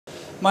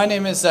My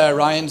name is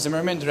Ryan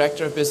Zimmerman,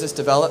 Director of Business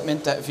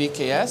Development at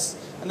VKS,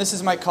 and this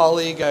is my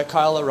colleague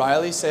Kyle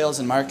O'Reilly, Sales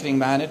and Marketing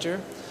Manager.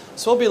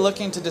 So we'll be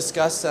looking to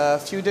discuss a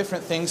few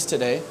different things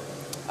today.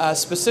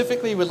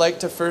 Specifically, we'd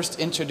like to first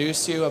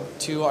introduce you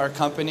to our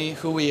company,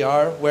 who we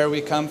are, where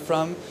we come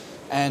from,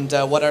 and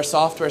what our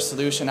software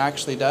solution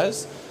actually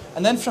does.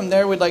 And then from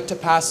there, we'd like to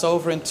pass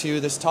over into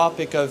this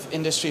topic of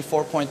Industry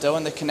 4.0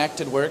 and the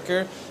connected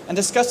worker, and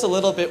discuss a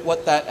little bit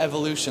what that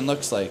evolution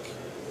looks like.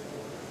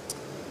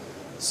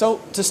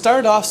 So to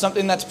start off,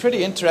 something that's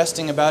pretty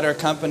interesting about our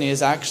company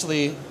is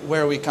actually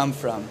where we come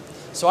from.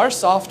 So our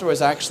software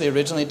was actually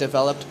originally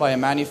developed by a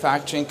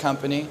manufacturing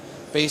company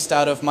based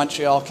out of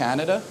Montreal,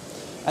 Canada.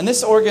 And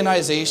this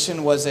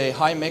organization was a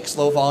high-mix,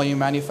 low-volume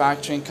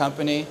manufacturing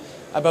company,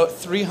 about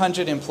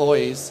 300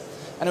 employees.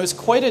 And it was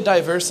quite a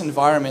diverse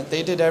environment.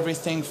 They did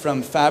everything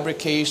from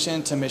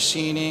fabrication to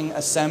machining,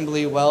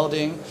 assembly,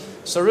 welding,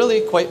 so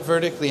really quite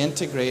vertically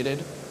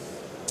integrated.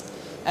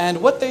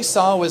 And what they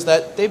saw was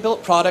that they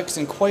built products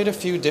in quite a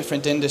few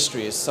different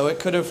industries. So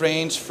it could have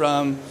ranged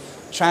from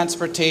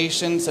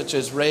transportation, such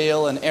as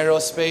rail and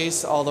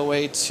aerospace, all the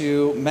way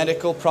to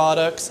medical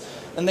products.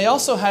 And they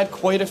also had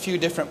quite a few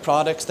different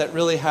products that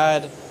really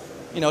had,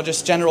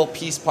 just general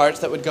piece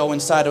parts that would go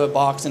inside of a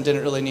box and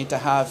didn't really need to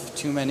have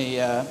too many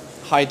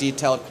high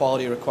detailed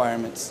quality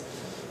requirements.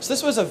 So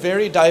this was a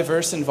very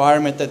diverse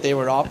environment that they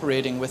were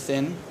operating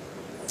within.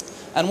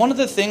 And one of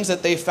the things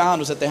that they found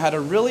was that they had a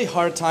really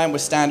hard time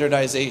with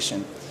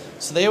standardization.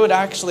 So they would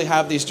actually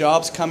have these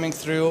jobs coming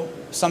through.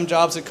 Some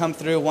jobs would come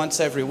through once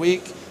every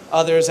week,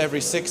 others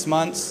every 6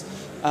 months,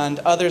 and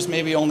others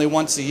maybe only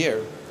once a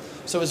year.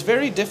 So it was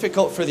very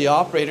difficult for the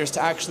operators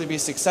to actually be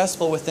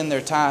successful within their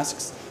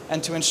tasks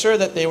and to ensure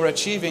that they were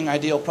achieving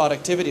ideal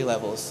productivity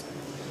levels.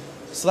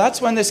 So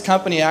that's when this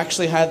company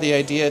actually had the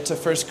idea to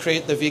first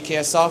create the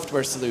VKS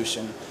software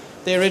solution.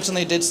 They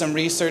originally did some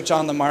research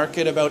on the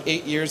market about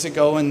 8 years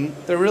ago, and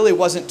there really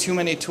wasn't too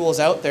many tools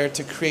out there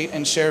to create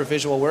and share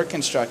visual work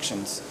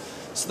instructions.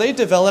 So they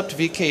developed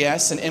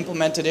VKS and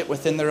implemented it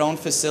within their own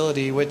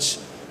facility, which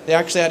they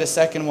actually had a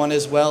second one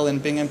as well in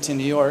Binghamton,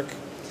 New York.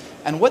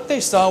 And what they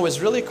saw was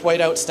really quite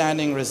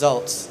outstanding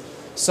results.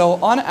 So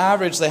on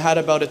average, they had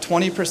about a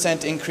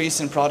 20%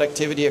 increase in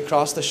productivity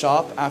across the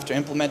shop after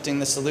implementing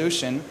the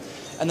solution.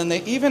 And then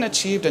they even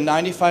achieved a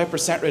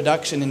 95%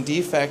 reduction in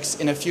defects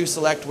in a few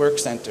select work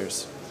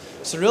centers.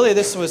 So really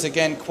this was,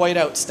 again, quite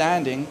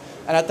outstanding.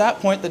 And at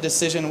that point, the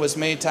decision was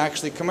made to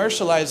actually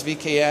commercialize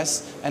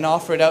VKS and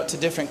offer it out to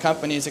different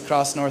companies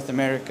across North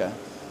America.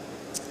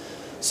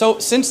 So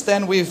since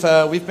then, we've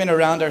been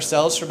around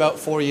ourselves for about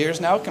 4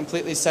 years now,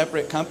 completely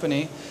separate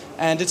company.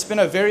 And it's been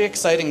a very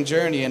exciting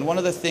journey. And one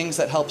of the things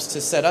that helps to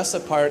set us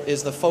apart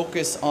is the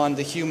focus on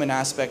the human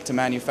aspect to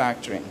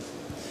manufacturing.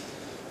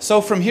 So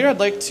from here, I'd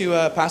like to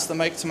pass the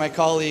mic to my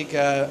colleague,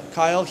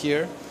 Kyle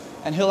here,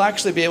 and he'll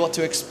actually be able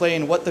to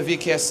explain what the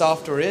VKS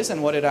software is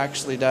and what it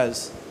actually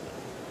does.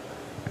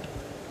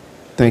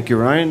 Thank you,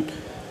 Ryan.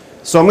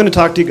 So I'm going to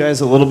talk to you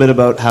guys a little bit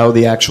about how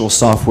the actual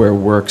software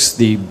works,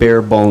 the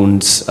bare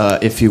bones,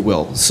 if you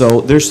will. So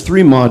there's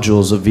 3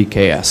 modules of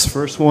VKS.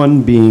 First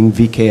one being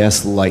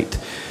VKS Lite.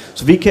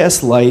 So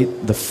VKS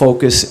Lite, the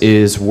focus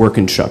is work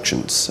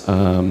instructions.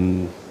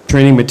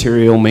 Training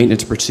material,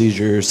 maintenance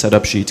procedures,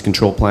 setup sheets,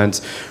 control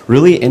plans,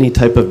 really any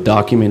type of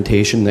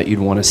documentation that you'd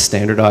want to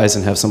standardize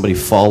and have somebody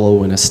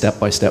follow in a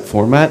step-by-step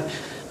format.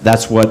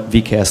 That's what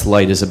VKS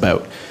Lite is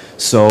about.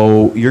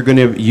 So you're going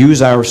to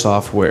use our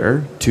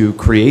software to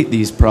create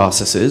these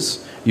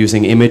processes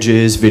using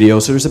images,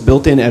 videos. So there's a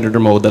built-in editor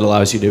mode that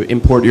allows you to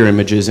import your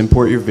images,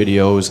 import your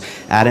videos,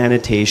 add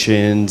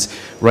annotations,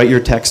 write your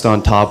text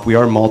on top. We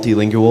are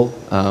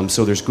multilingual,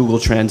 so there's Google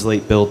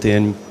Translate built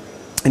in.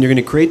 And you're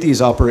going to create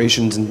these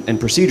operations and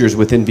procedures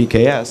within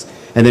VKS,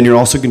 and then you're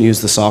also going to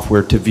use the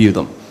software to view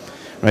them,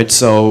 right?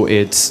 So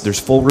there's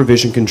full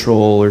revision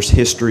control, there's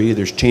history,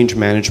 there's change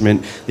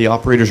management. The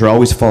operators are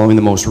always following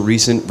the most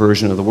recent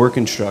version of the work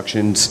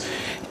instructions,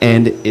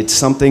 and it's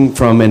something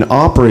from an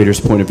operator's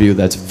point of view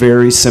that's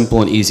very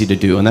simple and easy to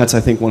do. And that's, I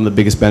think, one of the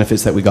biggest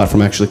benefits that we got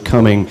from actually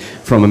coming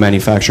from a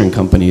manufacturing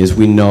company is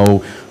we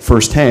know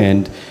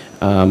firsthand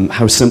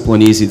how simple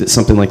and easy that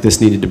something like this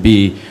needed to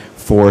be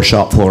for a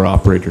shop floor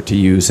operator to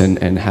use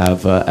and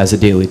have as a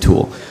daily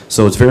tool.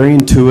 So it's very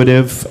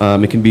intuitive.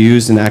 It can be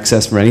used and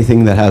accessed from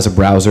anything that has a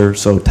browser,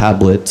 so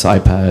tablets,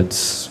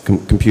 iPads,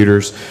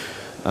 computers.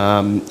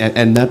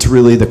 And that's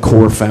really the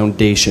core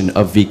foundation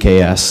of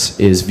VKS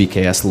is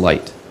VKS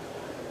Lite.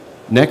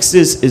 Next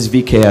is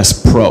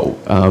VKS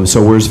Pro.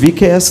 So whereas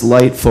VKS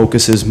Lite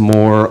focuses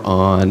more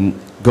on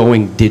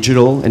going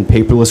digital and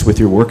paperless with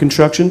your work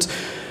instructions,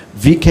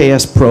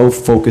 VKS Pro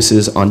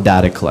focuses on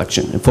data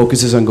collection. It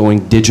focuses on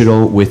going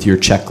digital with your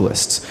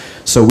checklists.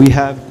 So we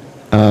have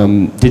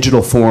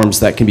digital forms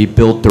that can be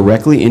built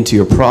directly into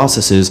your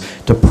processes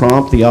to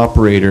prompt the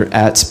operator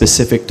at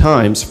specific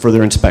times for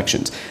their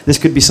inspections. This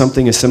could be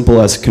something as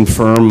simple as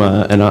confirm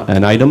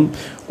an item,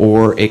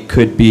 or it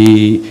could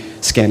be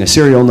scan a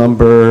serial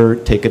number,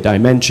 take a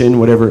dimension,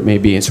 whatever it may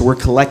be. And so we're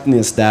collecting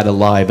this data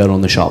live out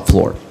on the shop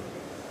floor.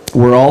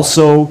 We're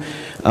also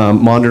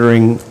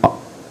monitoring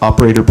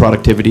operator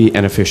productivity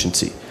and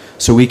efficiency.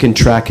 So we can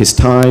track his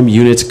time,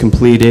 units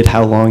completed,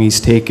 how long he's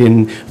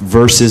taken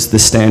versus the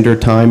standard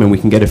time, and we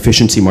can get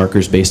efficiency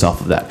markers based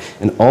off of that.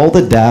 And all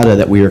the data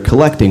that we are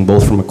collecting,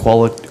 both from a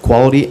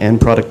quality and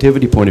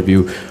productivity point of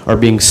view, are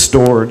being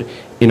stored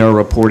in our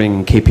reporting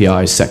and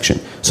KPIs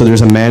section. So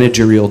there's a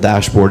managerial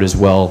dashboard as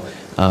well,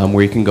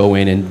 where you can go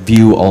in and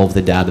view all of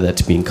the data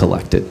that's being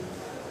collected.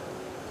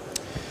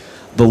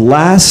 The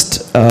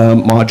last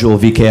module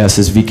of VKS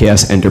is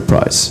VKS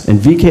Enterprise. And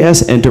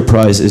VKS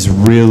Enterprise is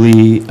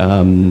really,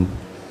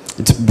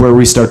 it's where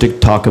we start to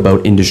talk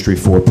about Industry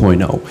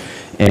 4.0.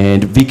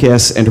 And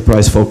VKS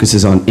Enterprise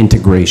focuses on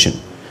integration.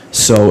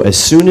 So as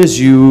soon as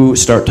you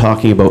start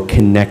talking about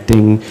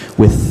connecting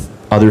with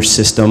other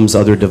systems,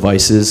 other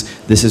devices,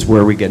 this is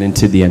where we get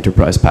into the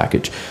enterprise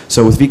package.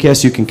 So with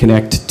VKS, you can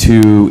connect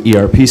to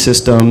ERP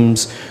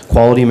systems,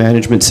 quality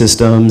management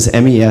systems,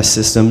 MES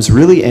systems,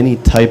 really any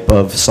type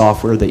of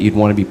software that you'd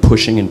want to be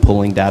pushing and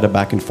pulling data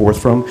back and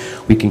forth from,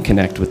 we can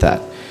connect with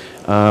that.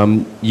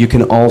 You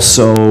can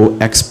also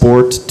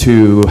export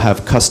to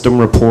have custom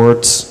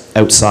reports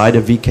outside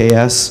of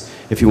VKS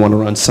if you want to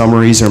run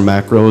summaries or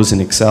macros in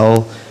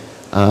Excel.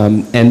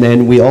 And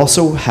then we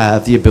also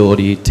have the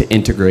ability to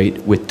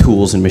integrate with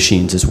tools and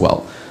machines as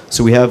well.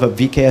 So we have a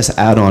VKS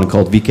add-on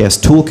called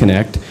VKS Tool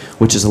Connect,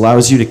 which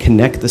allows you to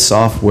connect the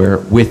software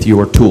with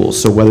your tools.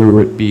 So whether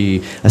it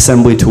be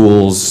assembly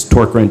tools,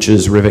 torque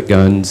wrenches, rivet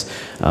guns,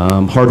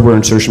 hardware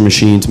insertion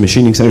machines,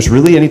 machining centers,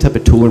 really any type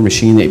of tool or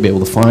machine that you'll be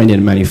able to find in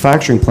a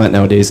manufacturing plant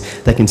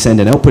nowadays that can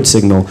send an output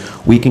signal,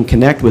 we can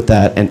connect with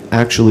that and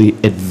actually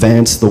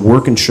advance the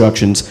work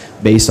instructions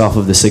based off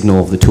of the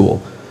signal of the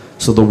tool.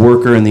 So the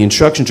worker and the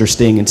instructions are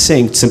staying in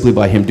sync simply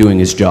by him doing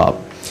his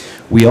job.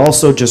 We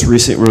also just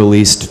recently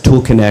released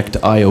Tool Connect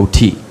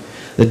IoT.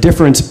 The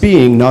difference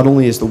being not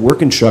only is the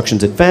work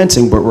instructions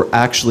advancing, but we're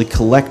actually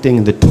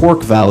collecting the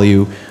torque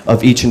value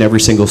of each and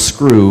every single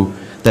screw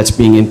that's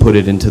being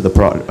inputted into the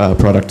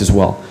product as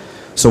well.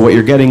 So what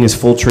you're getting is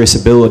full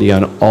traceability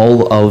on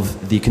all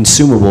of the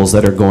consumables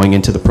that are going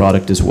into the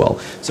product as well.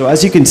 So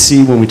as you can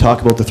see when we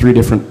talk about the three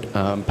different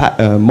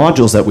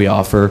modules that we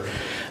offer,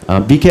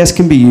 VKS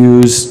can be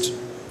used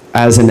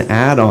as an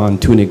add-on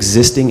to an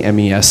existing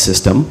MES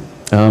system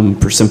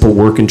for simple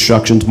work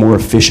instructions, more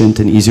efficient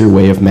and easier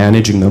way of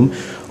managing them,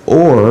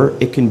 or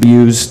it can be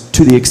used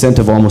to the extent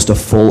of almost a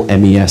full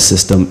MES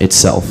system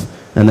itself.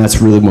 And that's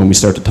really when we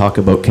start to talk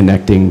about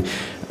connecting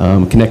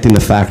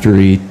the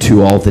factory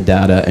to all the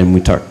data, and we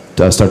start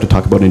to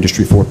talk about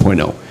Industry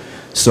 4.0.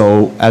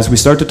 So as we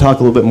start to talk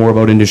a little bit more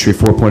about Industry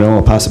 4.0,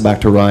 I'll pass it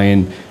back to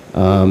Ryan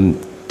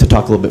to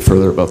talk a little bit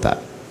further about that.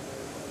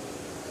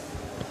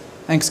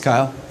 Thanks,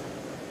 Kyle.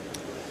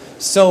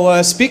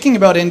 So speaking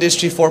about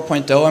Industry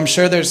 4.0, I'm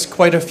sure there's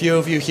quite a few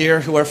of you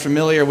here who are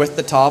familiar with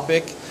the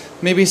topic,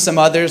 maybe some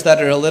others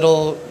that are a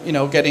little,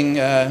 getting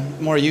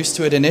more used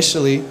to it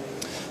initially.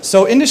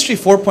 So Industry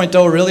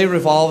 4.0 really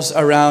revolves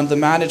around the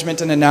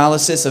management and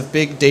analysis of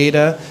big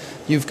data.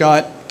 You've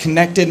got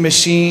connected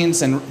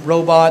machines and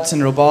robots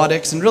and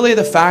robotics, and really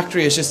the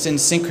factory is just in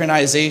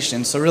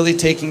synchronization, so really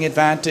taking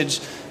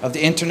advantage of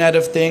the Internet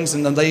of Things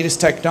and the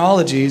latest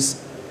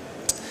technologies.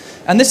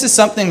 And this is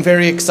something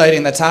very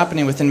exciting that's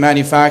happening within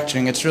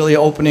manufacturing. It's really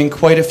opening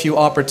quite a few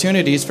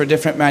opportunities for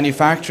different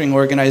manufacturing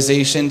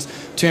organizations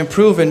to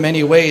improve in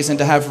many ways and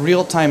to have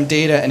real-time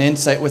data and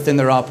insight within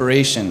their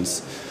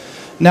operations.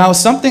 Now,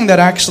 something that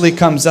actually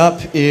comes up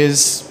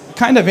is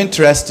kind of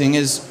interesting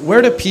is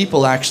where do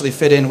people actually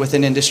fit in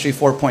within Industry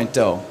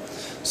 4.0?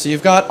 So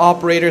you've got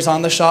operators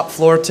on the shop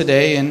floor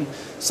today, and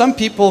some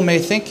people may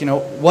think,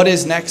 what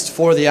is next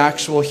for the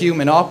actual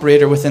human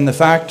operator within the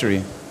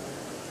factory?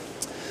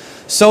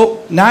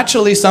 So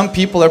naturally, some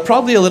people are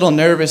probably a little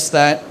nervous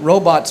that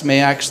robots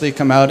may actually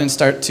come out and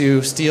start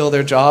to steal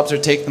their jobs or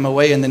take them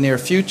away in the near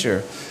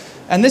future.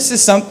 And this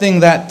is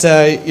something that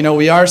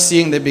we are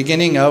seeing the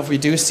beginning of. We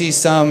do see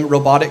some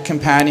robotic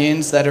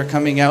companions that are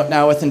coming out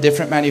now within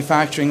different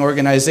manufacturing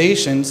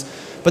organizations.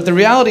 But the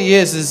reality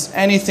is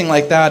anything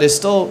like that is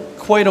still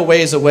quite a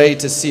ways away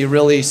to see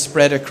really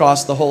spread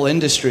across the whole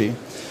industry.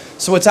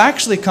 So what's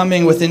actually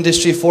coming with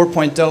Industry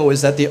 4.0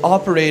 is that the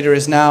operator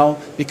is now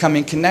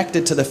becoming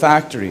connected to the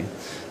factory.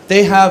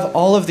 They have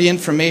all of the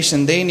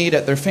information they need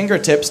at their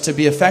fingertips to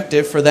be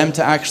effective for them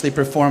to actually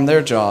perform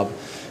their job.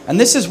 And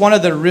this is one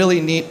of the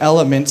really neat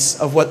elements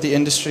of what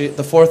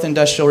the fourth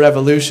industrial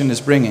revolution is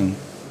bringing.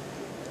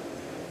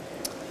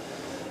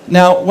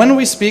 Now, when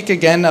we speak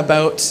again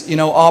about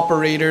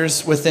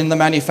operators within the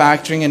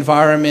manufacturing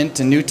environment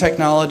and new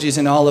technologies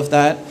and all of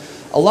that,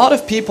 a lot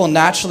of people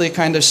naturally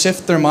kind of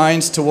shift their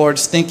minds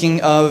towards thinking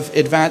of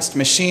advanced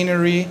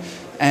machinery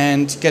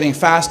and getting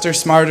faster,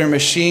 smarter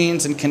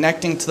machines and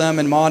connecting to them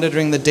and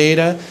monitoring the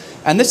data.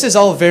 And this is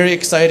all very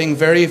exciting,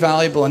 very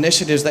valuable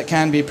initiatives that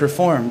can be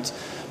performed.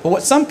 But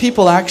what some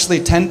people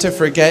actually tend to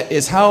forget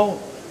is how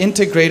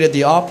integrated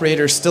the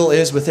operator still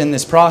is within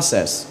this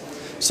process.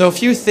 So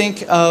if you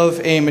think of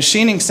a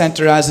machining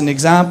center as an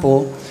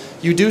example,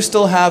 You do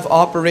still have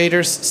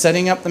operators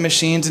setting up the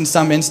machines in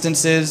some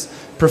instances,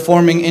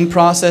 performing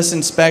in-process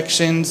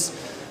inspections,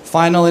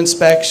 final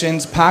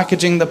inspections,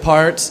 packaging the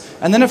parts,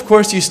 and then of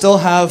course you still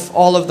have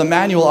all of the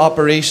manual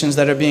operations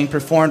that are being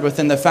performed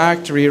within the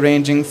factory,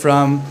 ranging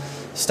from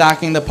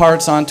stacking the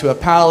parts onto a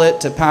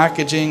pallet to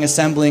packaging,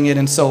 assembling it,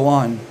 and so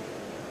on.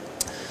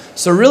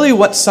 So really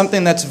what's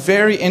something that's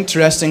very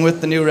interesting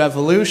with the new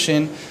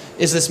revolution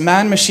is this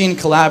man-machine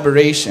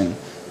collaboration.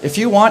 If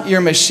you want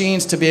your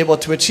machines to be able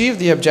to achieve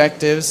the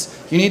objectives,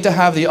 you need to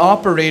have the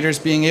operators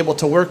being able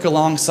to work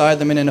alongside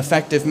them in an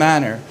effective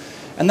manner.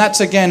 And that's,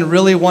 again,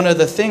 really one of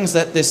the things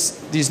that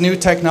these new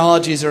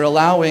technologies are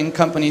allowing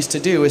companies to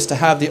do, is to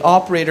have the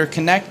operator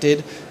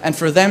connected and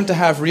for them to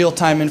have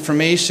real-time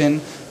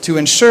information to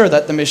ensure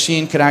that the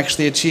machine could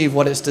actually achieve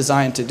what it's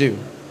designed to do.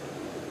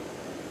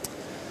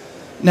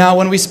 Now,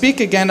 when we speak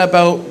again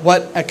about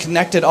what a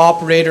connected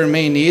operator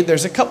may need,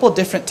 there's a couple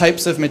different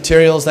types of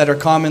materials that are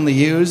commonly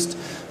used.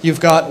 You've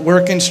got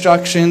work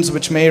instructions,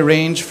 which may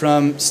range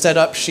from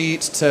setup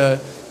sheets to,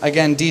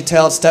 again,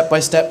 detailed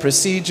step-by-step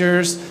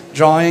procedures,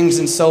 drawings,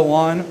 and so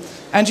on.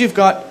 And you've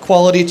got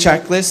quality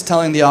checklists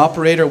telling the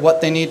operator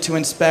what they need to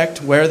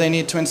inspect, where they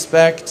need to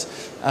inspect,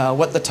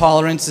 what the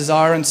tolerances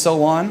are, and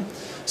so on.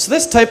 So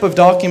this type of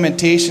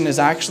documentation has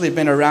actually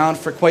been around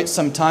for quite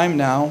some time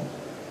now,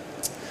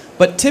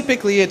 but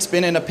typically it's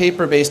been in a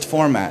paper-based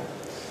format.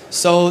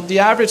 So the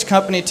average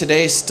company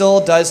today still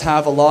does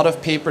have a lot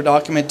of paper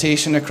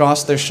documentation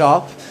across their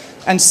shop,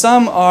 and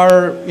some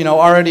are,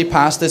 already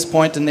past this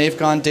point and they've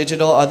gone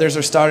digital, others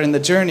are starting the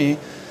journey.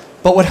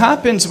 But what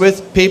happens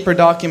with paper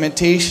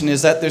documentation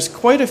is that there's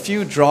quite a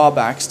few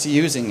drawbacks to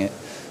using it.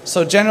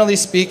 So generally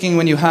speaking,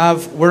 when you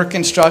have work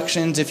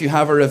instructions, if you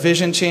have a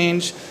revision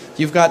change,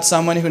 you've got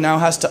someone who now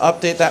has to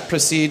update that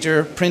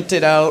procedure, print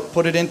it out,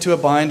 put it into a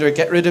binder,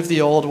 get rid of the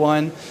old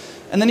one.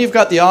 And then you've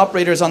got the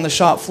operators on the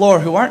shop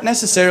floor who aren't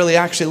necessarily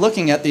actually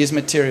looking at these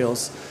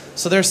materials.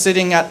 So they're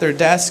sitting at their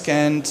desk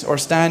or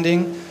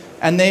standing,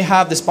 and they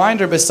have this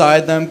binder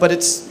beside them, but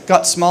it's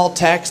got small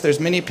text, there's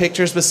many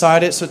pictures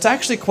beside it, so it's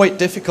actually quite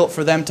difficult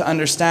for them to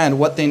understand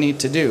what they need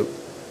to do.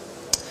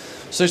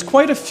 So there's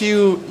quite a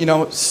few,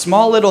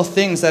 small little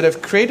things that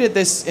have created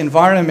this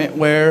environment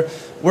where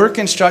work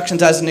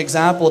instructions, as an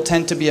example,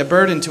 tend to be a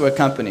burden to a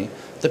company.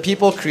 The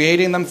people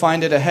creating them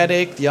find it a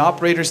headache, the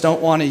operators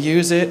don't want to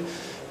use it.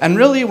 And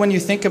really, when you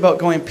think about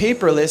going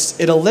paperless,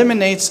 it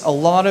eliminates a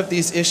lot of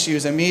these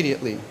issues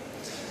immediately.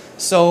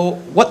 So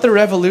what the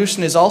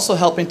revolution is also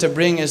helping to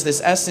bring is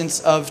this essence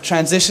of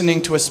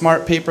transitioning to a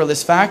smart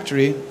paperless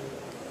factory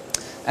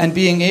and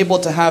being able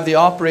to have the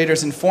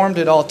operators informed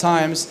at all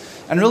times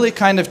and really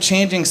kind of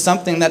changing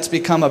something that's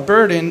become a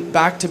burden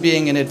back to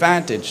being an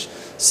advantage.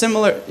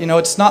 Similar,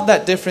 it's not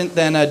that different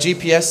than a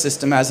GPS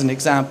system, as an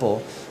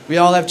example. We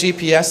all have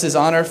GPSs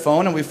on our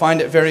phone and we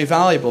find it very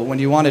valuable. When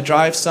you want to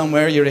drive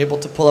somewhere, you're able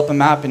to pull up a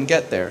map and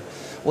get there.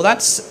 Well,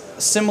 that's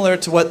similar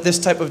to what this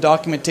type of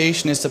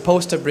documentation is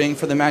supposed to bring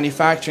for the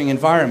manufacturing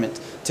environment,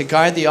 to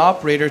guide the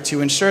operator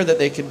to ensure that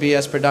they could be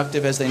as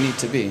productive as they need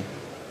to be.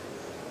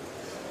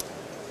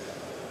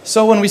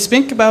 So when we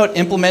speak about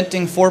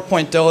implementing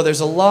 4.0,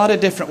 there's a lot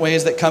of different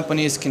ways that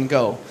companies can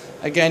go.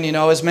 Again,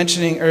 I was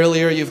mentioning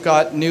earlier, you've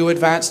got new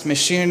advanced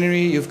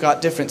machinery, you've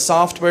got different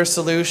software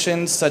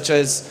solutions such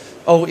as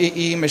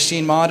OEE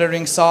machine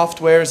monitoring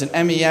softwares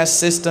and MES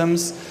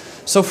systems.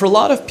 So for a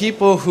lot of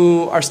people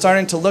who are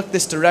starting to look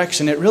this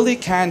direction, it really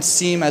can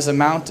seem as a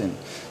mountain.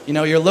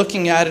 You're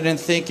looking at it and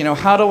think,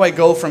 how do I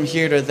go from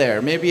here to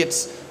there? Maybe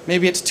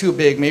it's too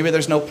big, maybe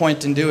there's no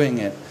point in doing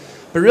it.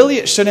 But really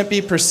it shouldn't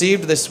be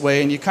perceived this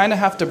way, and you kind of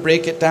have to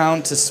break it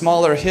down to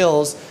smaller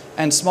hills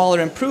and smaller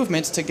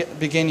improvements to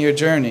begin your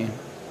journey.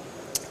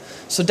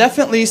 So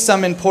definitely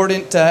some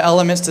important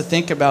elements to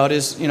think about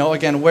is,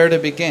 again, where to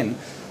begin.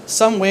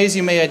 Some ways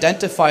you may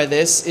identify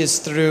this is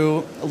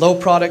through low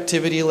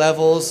productivity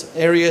levels,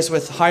 areas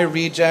with high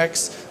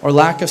rejects, or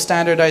lack of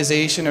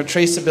standardization or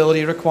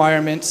traceability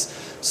requirements.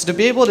 So to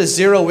be able to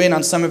zero in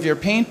on some of your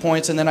pain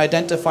points and then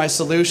identify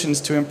solutions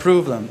to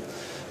improve them.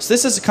 So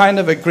this is kind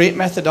of a great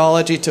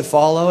methodology to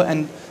follow,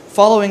 and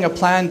following a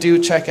plan, do,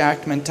 check,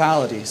 act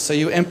mentality. So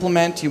you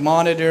implement, you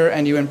monitor,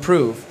 and you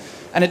improve.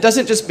 And it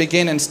doesn't just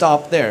begin and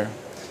stop there.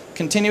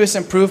 Continuous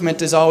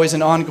improvement is always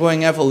an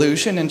ongoing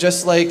evolution, and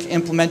just like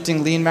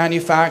implementing lean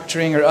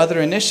manufacturing or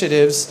other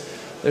initiatives,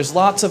 there's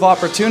lots of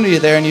opportunity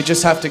there, and you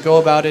just have to go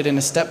about it in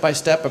a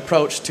step-by-step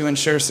approach to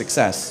ensure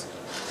success.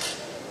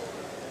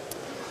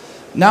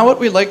 Now what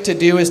we'd like to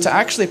do is to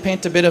actually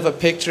paint a bit of a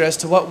picture as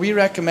to what we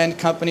recommend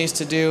companies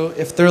to do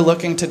if they're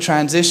looking to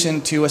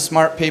transition to a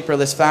smart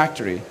paperless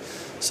factory.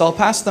 So I'll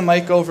pass the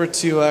mic over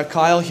to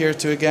Kyle here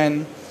to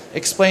again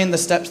explain the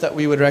steps that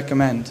we would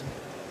recommend.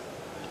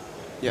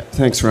 Yeah,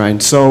 thanks,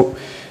 Ryan. So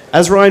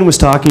as Ryan was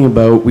talking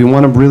about, we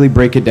want to really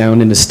break it down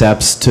into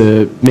steps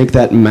to make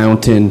that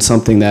mountain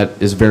something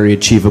that is very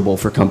achievable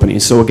for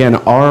companies. So again,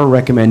 our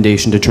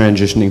recommendation to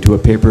transitioning to a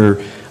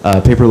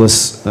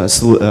paperless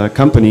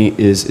company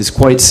is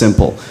quite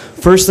simple.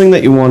 First thing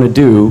that you want to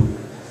do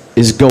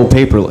is go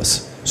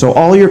paperless. So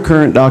all your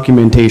current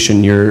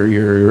documentation,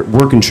 your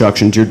work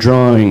instructions, your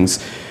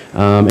drawings,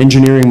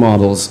 engineering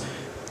models,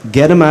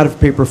 get them out of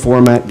paper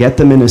format, get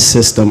them in a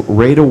system.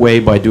 Right away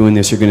by doing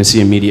this, you're going to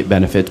see immediate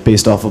benefits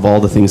based off of all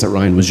the things that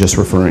Ryan was just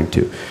referring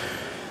to.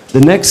 The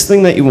next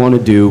thing that you want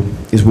to do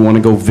is we want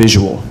to go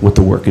visual with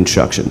the work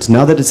instructions.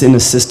 Now that it's in a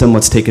system,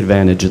 let's take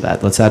advantage of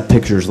that. Let's add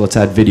pictures, let's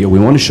add video. We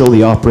want to show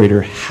the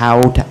operator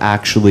how to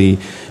actually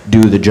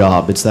do the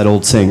job. It's that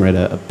old saying, right?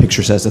 A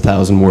picture says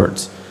 1,000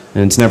 words.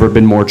 And it's never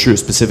been more true,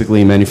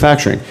 specifically in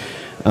manufacturing.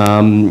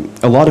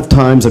 A lot of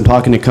times I'm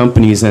talking to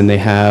companies and they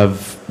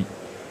have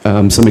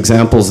some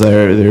examples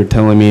there. They're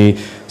telling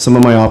me some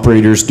of my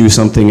operators do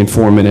something in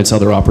 4 minutes,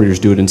 other operators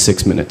do it in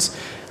 6 minutes.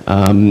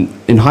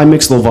 In high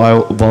mix,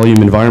 low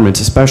volume environments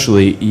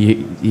especially,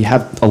 you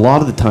have a lot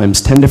of the times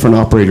 10 different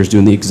operators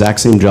doing the exact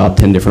same job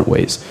 10 different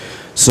ways.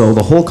 So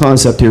the whole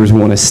concept here is we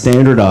want to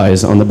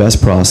standardize on the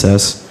best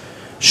process,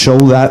 show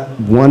that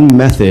one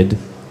method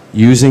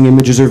using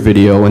images or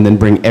video, and then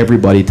bring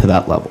everybody to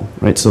that level,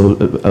 right? So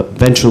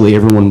eventually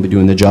everyone will be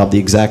doing the job the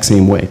exact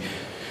same way.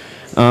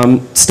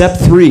 Step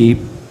 3,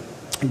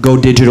 go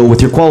digital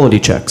with your quality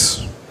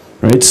checks,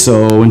 right?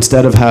 So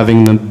instead of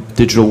having the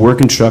digital work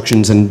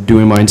instructions and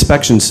doing my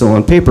inspections still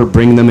on paper,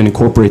 bring them and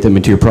incorporate them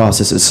into your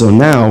processes. So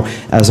now,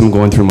 as I'm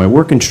going through my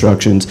work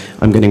instructions,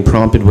 I'm getting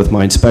prompted with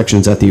my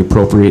inspections at the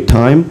appropriate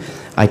time.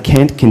 I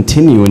can't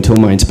continue until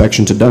my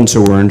inspections are done,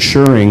 so we're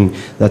ensuring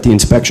that the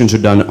inspections are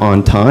done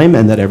on time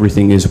and that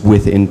everything is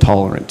within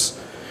tolerance.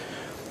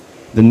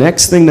 The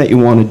next thing that you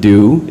want to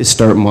do is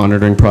start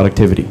monitoring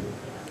productivity,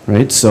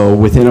 right? So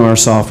within our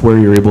software,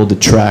 you're able to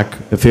track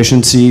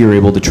efficiency, you're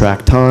able to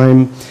track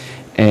time,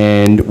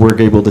 and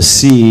we're able to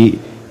see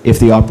if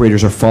the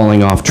operators are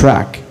falling off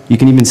track. You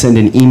can even send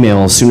an email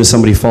as soon as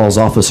somebody falls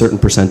off a certain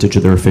percentage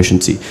of their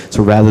efficiency.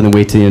 So rather than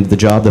wait to the end of the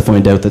job to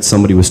find out that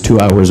somebody was 2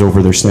 hours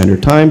over their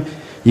standard time,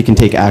 you can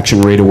take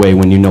action right away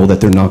when you know that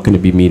they're not going to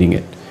be meeting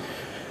it.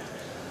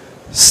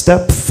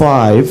 Step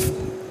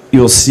 5,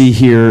 you'll see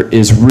here,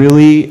 is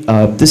really,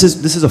 this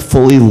is a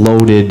fully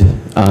loaded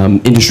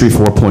Industry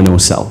 4.0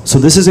 cell. So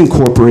this is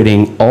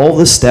incorporating all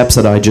the steps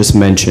that I just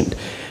mentioned.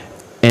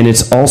 And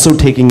it's also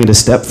taking it a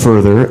step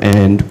further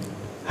and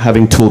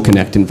having Tool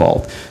Connect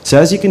involved. So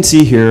as you can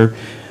see here,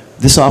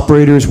 this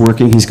operator is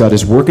working. He's got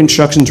his work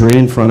instructions right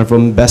in front of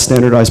him, best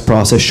standardized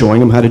process,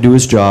 showing him how to do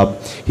his job.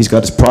 He's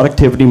got his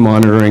productivity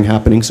monitoring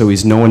happening, so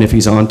he's knowing if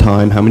he's on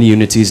time, how many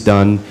units he's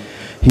done.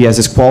 He has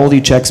his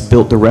quality checks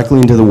built directly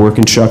into the work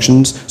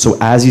instructions, so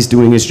as he's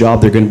doing his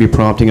job, they're going to be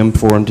prompting him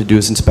for him to do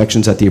his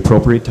inspections at the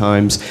appropriate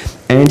times,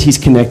 and he's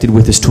connected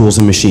with his tools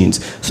and machines.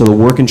 So the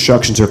work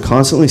instructions are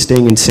constantly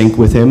staying in sync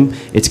with him.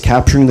 It's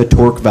capturing the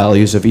torque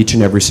values of each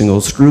and every single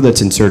screw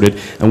that's inserted,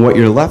 and what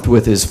you're left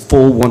with is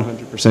full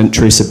 100%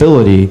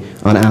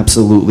 traceability on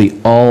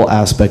absolutely all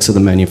aspects of the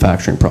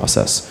manufacturing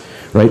process.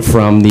 Right,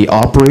 from the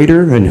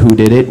operator and who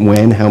did it,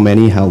 when, how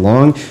many, how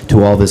long,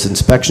 to all these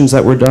inspections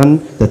that were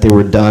done, that they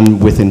were done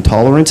within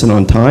tolerance and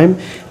on time,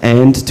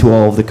 and to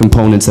all of the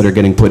components that are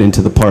getting put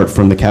into the part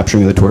from the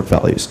capturing of the torque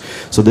values.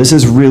 So this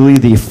is really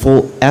the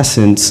full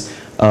essence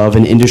of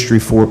an Industry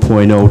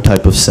 4.0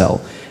 type of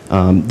cell.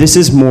 This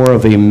is more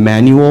of a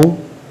manual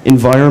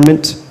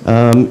environment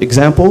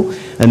example,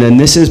 and then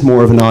this is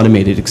more of an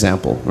automated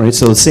example, right?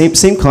 So the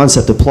same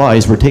concept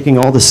applies. We're taking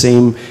all the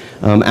same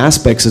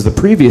aspects as the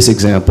previous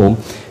example,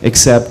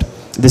 except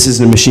this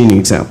is a machining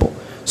example.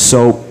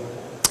 So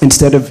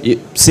instead of,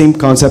 same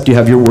concept, you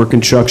have your work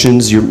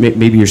instructions,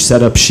 maybe your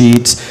setup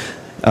sheets,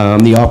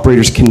 the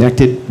operator's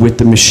connected with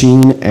the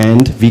machine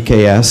and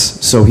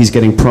VKS, so he's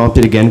getting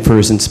prompted again for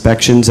his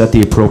inspections at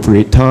the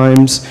appropriate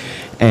times,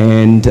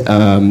 and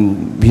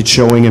he's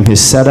showing him his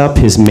setup,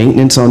 his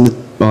maintenance on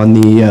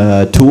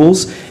the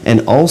tools, and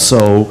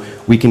also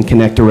we can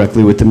connect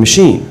directly with the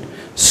machine.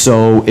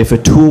 So if a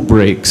tool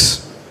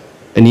breaks,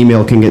 an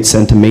email can get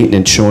sent to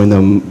maintenance showing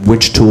them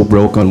which tool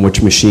broke on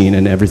which machine,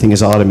 and everything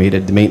is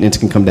automated. The maintenance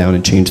can come down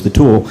and change the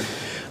tool.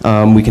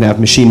 We can have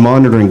machine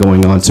monitoring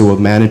going on, so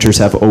managers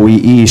have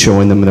OEE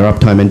showing them their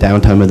uptime and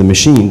downtime of the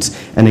machines.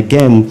 And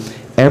again,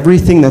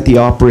 everything that the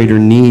operator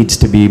needs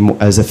to be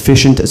as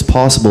efficient as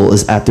possible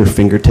is at their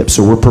fingertips.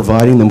 So we're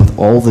providing them with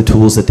all the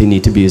tools that they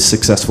need to be as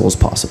successful as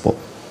possible.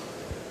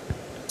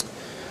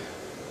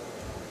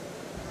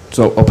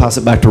 So I'll pass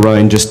it back to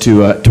Ryan just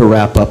to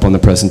wrap up on the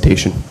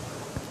presentation.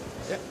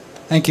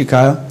 Thank you,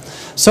 Kyle.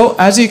 So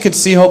as you could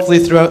see, hopefully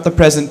throughout the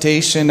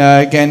presentation,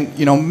 again,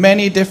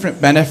 many different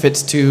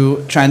benefits to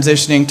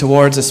transitioning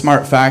towards a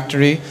smart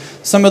factory.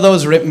 Some of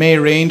those may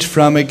range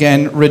from,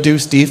 again,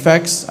 reduced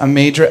defects, a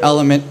major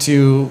element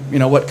to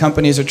what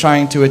companies are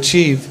trying to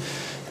achieve.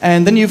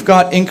 And then you've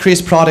got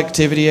increased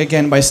productivity,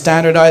 again, by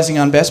standardizing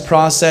on best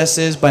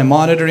processes, by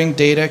monitoring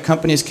data,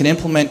 companies can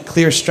implement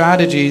clear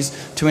strategies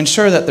to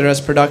ensure that they're as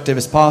productive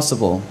as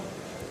possible.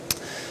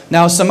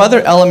 Now, some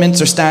other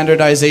elements are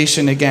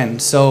standardization again.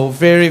 So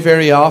very,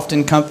 very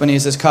often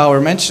companies, as Kyle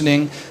were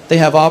mentioning, they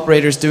have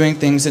operators doing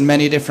things in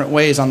many different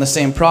ways on the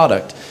same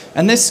product.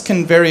 And this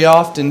can very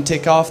often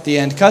tick off the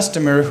end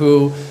customer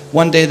who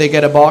one day they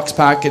get a box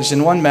packaged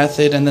in one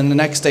method and then the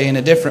next day in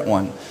a different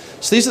one.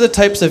 So these are the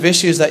types of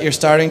issues that you're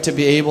starting to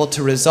be able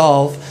to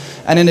resolve.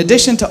 And in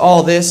addition to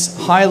all this,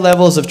 high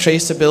levels of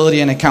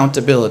traceability and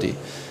accountability.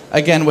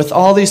 Again, with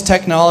all these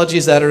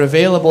technologies that are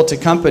available to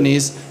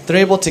companies, they're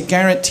able to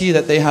guarantee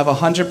that they have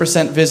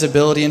 100%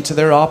 visibility into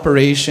their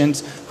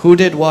operations, who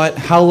did what,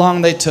 how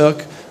long they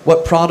took,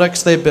 what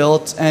products they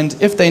built,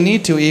 and if they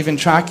need to, even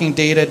tracking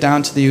data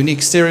down to the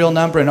unique serial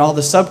number and all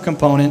the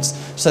subcomponents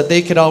so that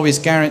they could always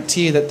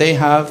guarantee that they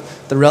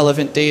have the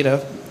relevant data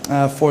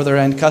for their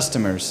end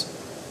customers.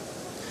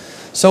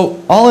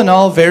 So all in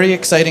all, very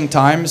exciting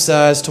times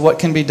as to what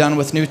can be done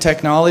with new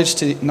technologies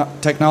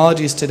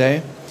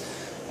today.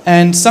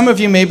 And some of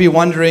you may be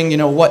wondering,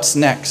 what's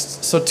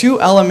next? So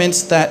two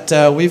elements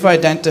that we've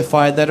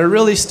identified that are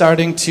really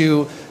starting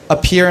to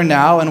appear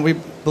now, and we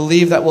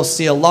believe that we'll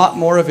see a lot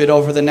more of it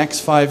over the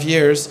next 5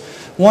 years.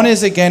 One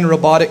is, again,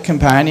 robotic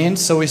companions.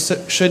 So we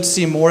should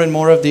see more and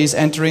more of these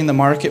entering the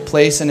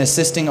marketplace and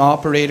assisting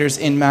operators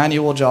in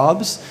manual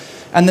jobs.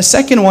 And the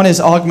second one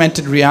is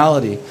augmented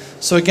reality.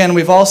 So again,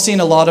 we've all seen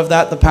a lot of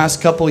that the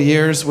past couple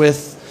years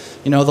with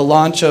the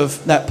launch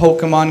of that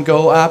Pokemon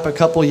Go app a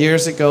couple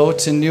years ago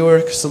to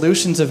newer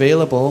solutions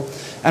available.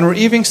 And we're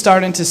even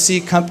starting to see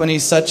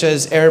companies such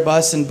as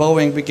Airbus and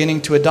Boeing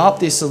beginning to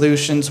adopt these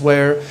solutions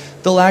where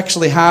they'll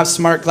actually have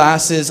smart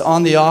glasses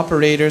on the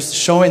operators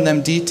showing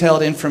them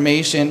detailed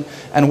information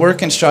and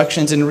work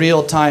instructions in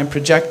real time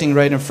projecting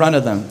right in front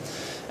of them.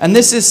 And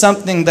this is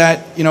something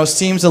that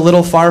seems a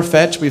little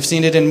far-fetched. We've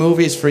seen it in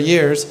movies for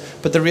years,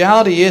 but the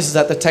reality is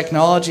that the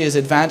technology is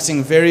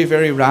advancing very,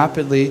 very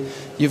rapidly.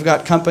 You've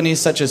got companies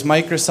such as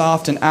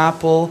Microsoft and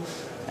Apple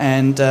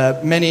and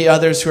many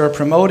others who are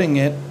promoting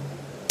it.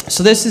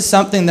 So this is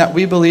something that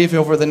we believe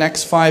over the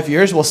next 5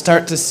 years we'll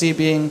start to see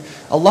being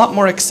a lot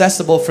more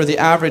accessible for the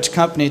average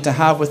company to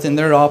have within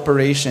their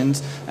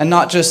operations, and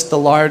not just the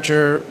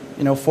larger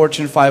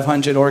Fortune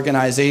 500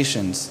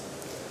 organizations.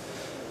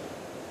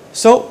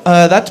 So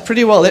that's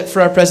pretty well it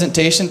for our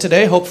presentation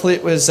today. Hopefully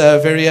it was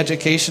very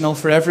educational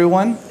for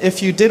everyone.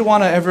 If you did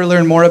want to ever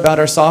learn more about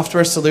our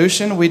software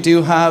solution, we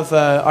do have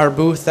our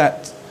booth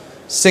at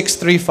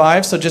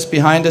 635, so just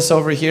behind us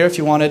over here if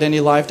you wanted any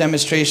live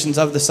demonstrations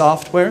of the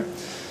software.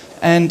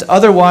 And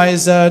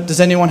otherwise,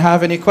 does anyone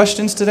have any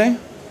questions today?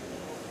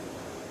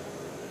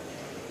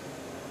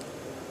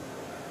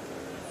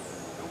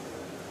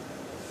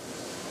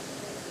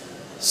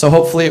 So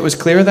hopefully it was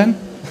clear then?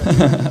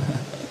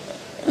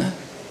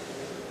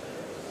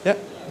 Yeah,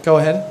 go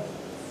ahead.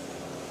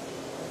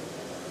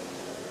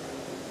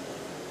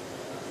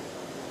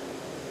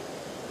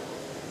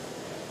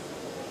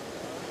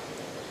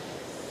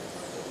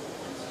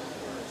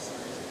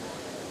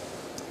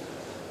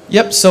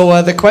 Yep,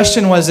 so the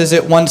question was, is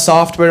it one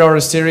software or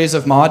a series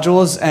of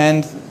modules?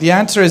 And the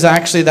answer is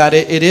actually that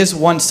it is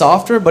one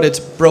software, but it's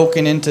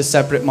broken into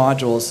separate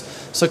modules.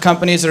 So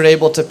companies are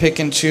able to pick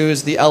and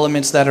choose the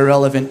elements that are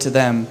relevant to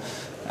them.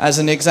 As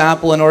an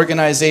example, an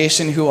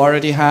organization who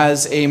already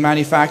has a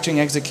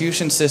manufacturing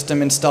execution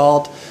system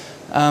installed,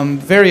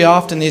 very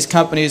often these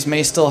companies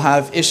may still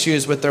have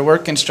issues with their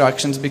work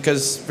instructions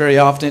because very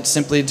often it's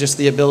simply just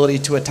the ability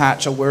to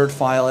attach a Word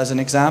file as an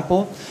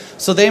example.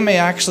 So they may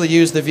actually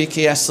use the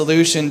VKS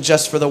solution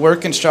just for the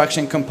work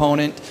instruction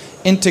component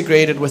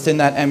integrated within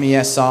that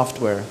MES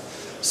software.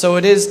 So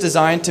it is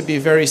designed to be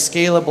very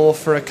scalable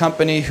for a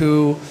company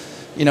who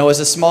is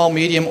a small,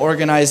 medium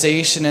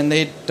organization and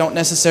they don't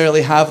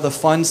necessarily have the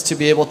funds to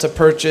be able to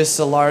purchase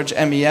a large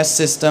MES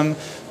system,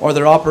 or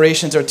their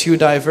operations are too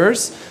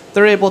diverse.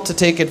 They're able to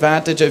take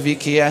advantage of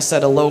VKS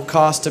at a low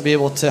cost to be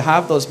able to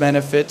have those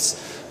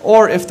benefits.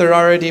 Or if they're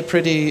already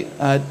pretty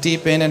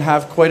deep in and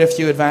have quite a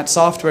few advanced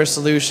software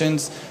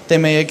solutions, they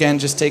may again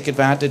just take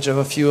advantage of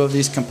a few of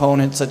these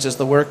components such as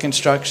the work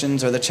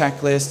instructions or the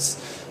checklists,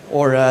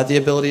 or the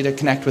ability to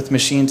connect with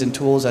machines and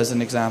tools as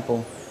an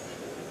example.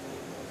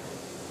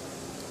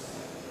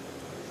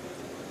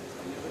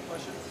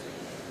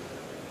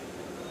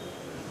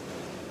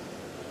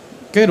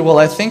 Good. Well,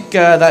 I think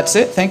that's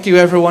it. Thank you,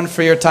 everyone,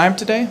 for your time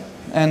today,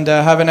 and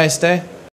have a nice day.